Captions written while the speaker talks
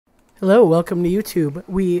Hello, welcome to YouTube.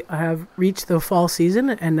 We have reached the fall season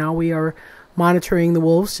and now we are monitoring the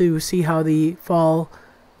wolves to see how the fall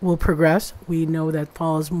will progress. We know that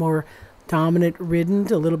fall is more dominant ridden,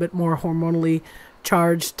 a little bit more hormonally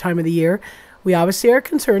charged time of the year. We obviously are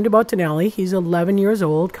concerned about Denali. He's 11 years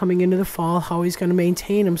old, coming into the fall, how he's going to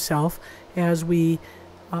maintain himself as we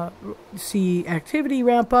see activity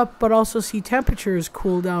ramp up, but also see temperatures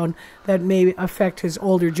cool down that may affect his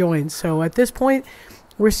older joints. So at this point,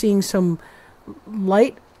 we're seeing some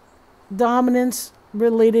light dominance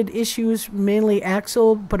related issues, mainly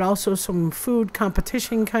axle, but also some food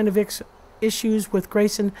competition kind of issues with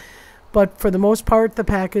Grayson. But for the most part, the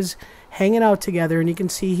pack is hanging out together. And you can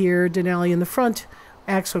see here Denali in the front,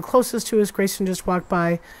 Axel closest to us. Grayson just walked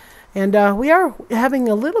by. And we are having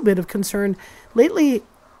a little bit of concern. Lately,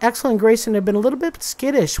 Axel and Grayson have been a little bit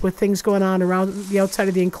skittish with things going on around the outside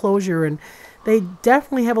of the enclosure. And they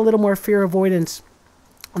definitely have a little more fear avoidance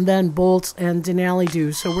than Bolts and Denali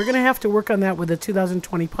do. So we're going to have to work on that with the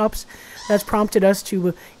 2020 pups. That's prompted us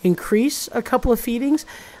to increase a couple of feedings.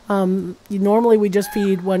 Normally we just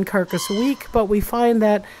feed one carcass a week, but we find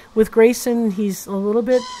that with Grayson, he's a little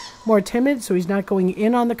bit more timid, so he's not going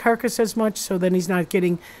in on the carcass as much, so then he's not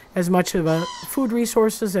getting as much of a food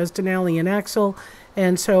resources as Denali and Axel.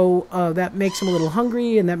 And so that makes him a little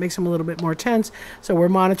hungry, and that makes him a little bit more tense. So we're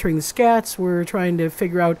monitoring the scats. We're trying to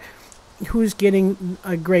figure out who's getting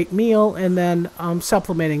a great meal, and then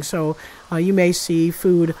supplementing. So you may see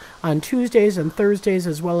food on Tuesdays and Thursdays,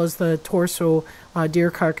 as well as the torso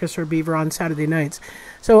deer carcass or beaver on Saturday nights.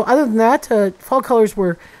 So other than that, fall colors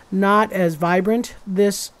were not as vibrant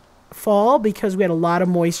this fall because we had a lot of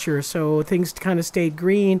moisture. So things kind of stayed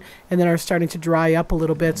green and then are starting to dry up a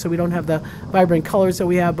little bit. So we don't have the vibrant colors that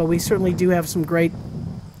we have, but we certainly do have some great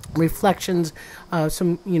reflections,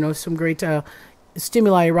 some great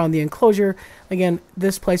stimuli around the enclosure. Again,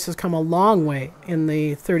 this place has come a long way in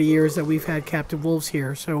the 30 years that we've had captive wolves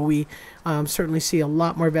here. So we certainly see a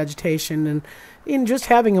lot more vegetation, and in just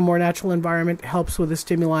having a more natural environment helps with the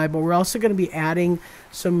stimuli. But we're also going to be adding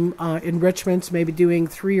some enrichments, maybe doing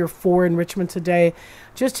 3 or 4 enrichments a day,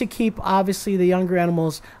 just to keep obviously the younger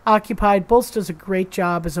animals occupied. Bolts does a great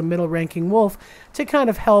job as a middle-ranking wolf to kind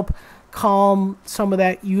of help calm some of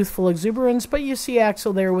that youthful exuberance, but you see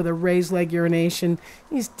Axel there with a raised leg urination.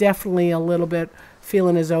 He's definitely a little bit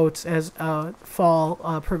feeling his oats as fall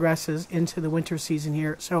progresses into the winter season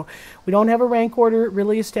here. So we don't have a rank order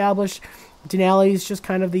really established. Denali is just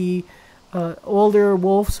kind of the older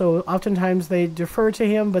wolf, so oftentimes they defer to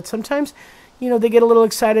him, but sometimes they get a little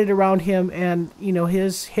excited around him, and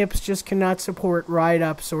his hips just cannot support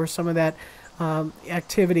ride-ups or some of that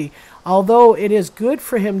activity. Although it is good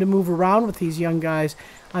for him to move around with these young guys,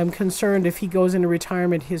 I'm concerned if he goes into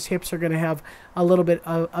retirement, his hips are going to have a little bit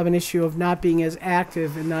of an issue of not being as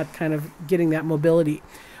active and not kind of getting that mobility.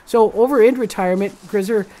 So over in retirement,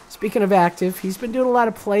 Grizzer, speaking of active, he's been doing a lot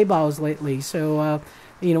of play bows lately. So,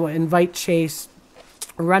 invite chase,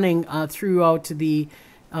 running throughout the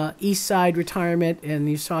east side retirement, and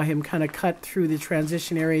you saw him kind of cut through the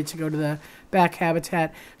transition area to go to the back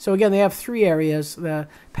habitat. So again, they have 3 areas. The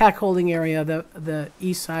pack holding area, the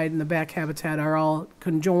east side, and the back habitat are all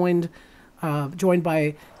conjoined, joined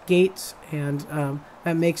by gates, and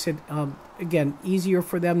that makes it again easier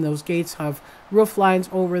for them. Those gates have roof lines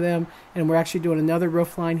over them, and we're actually doing another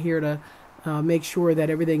roof line here to make sure that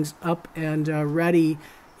everything's up and ready.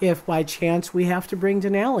 If by chance we have to bring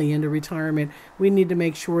Denali into retirement, we need to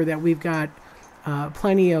make sure that we've got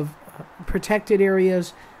plenty of protected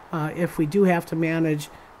areas if we do have to manage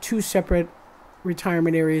 2 separate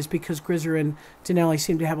retirement areas, because Grizzer and Denali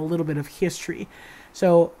seem to have a little bit of history.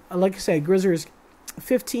 So like I said, Grizzer is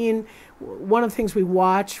 15. One of the things we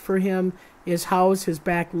watch for him is how's his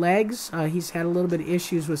back legs. He's had a little bit of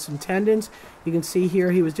issues with some tendons. You can see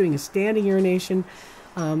here he was doing a standing urination.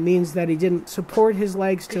 Means that he didn't support his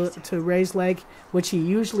legs to raise leg, which he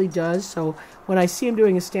usually does. So when I see him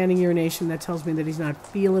doing a standing urination, that tells me that he's not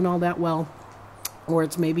feeling all that well, or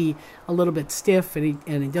it's maybe a little bit stiff and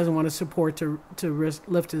he doesn't want to support to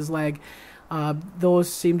lift his leg.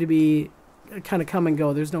 Those seem to be kind of come and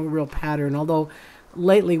go. There's no real pattern, although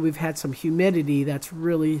lately we've had some humidity that's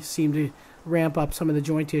really seemed to ramp up some of the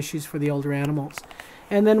joint issues for the older animals.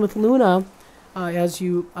 And then with Luna,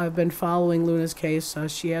 I've been following Luna's case.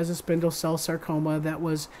 She has a spindle cell sarcoma that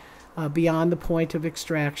was beyond the point of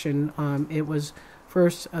extraction. It was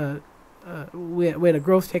first, we had a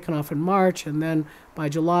growth taken off in March, and then by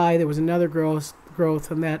July there was another growth,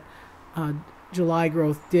 and that July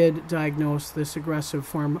growth did diagnose this aggressive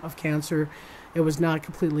form of cancer. It was not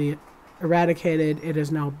completely eradicated. It is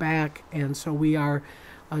now back, and so we are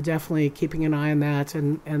definitely keeping an eye on that,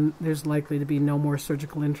 and there's likely to be no more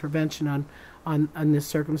surgical intervention on this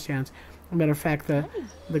circumstance. As a matter of fact,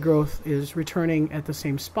 the growth is returning at the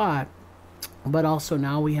same spot, but also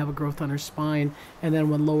now we have a growth on her spine and then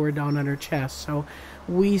one lower down on her chest. So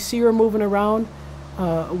we see her moving around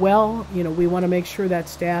well. We want to make sure that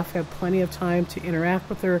staff have plenty of time to interact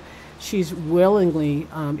with her. She's willingly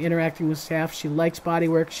interacting with staff. She likes body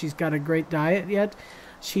work. She's got a great diet yet.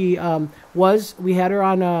 We had her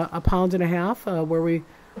on a pound and a half a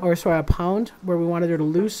pound where we wanted her to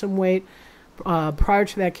lose some weight prior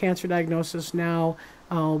to that cancer diagnosis. Now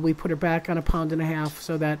we put her back on a pound and a half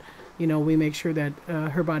so that we make sure that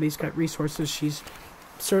her body's got resources. She's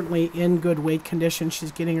certainly in good weight condition.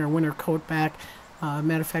 She's getting her winter coat back.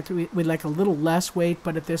 Matter of fact, we'd like a little less weight,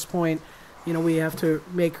 but at this point, we have to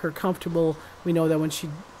make her comfortable. We know that when she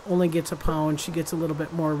only gets a pound, she gets a little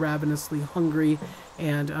bit more ravenously hungry,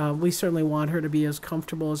 and we certainly want her to be as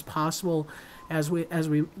comfortable as possible as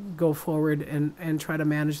we go forward and try to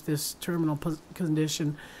manage this terminal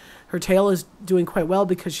condition. Her tail is doing quite well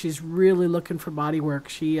because she's really looking for body work.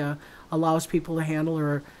 She allows people to handle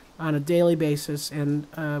her on a daily basis, and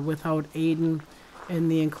without Aiden in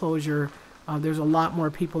the enclosure, there's a lot more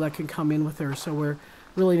people that can come in with her. So we're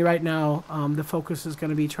really right now, the focus is going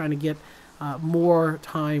to be trying to get more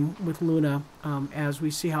time with Luna as we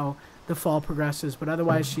see how the fall progresses. But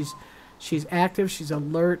otherwise, she's active, she's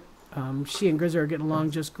alert. She and Grizzer are getting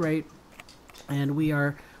along just great, and we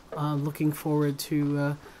are looking forward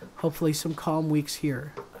to hopefully some calm weeks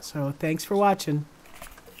here. So thanks for watching.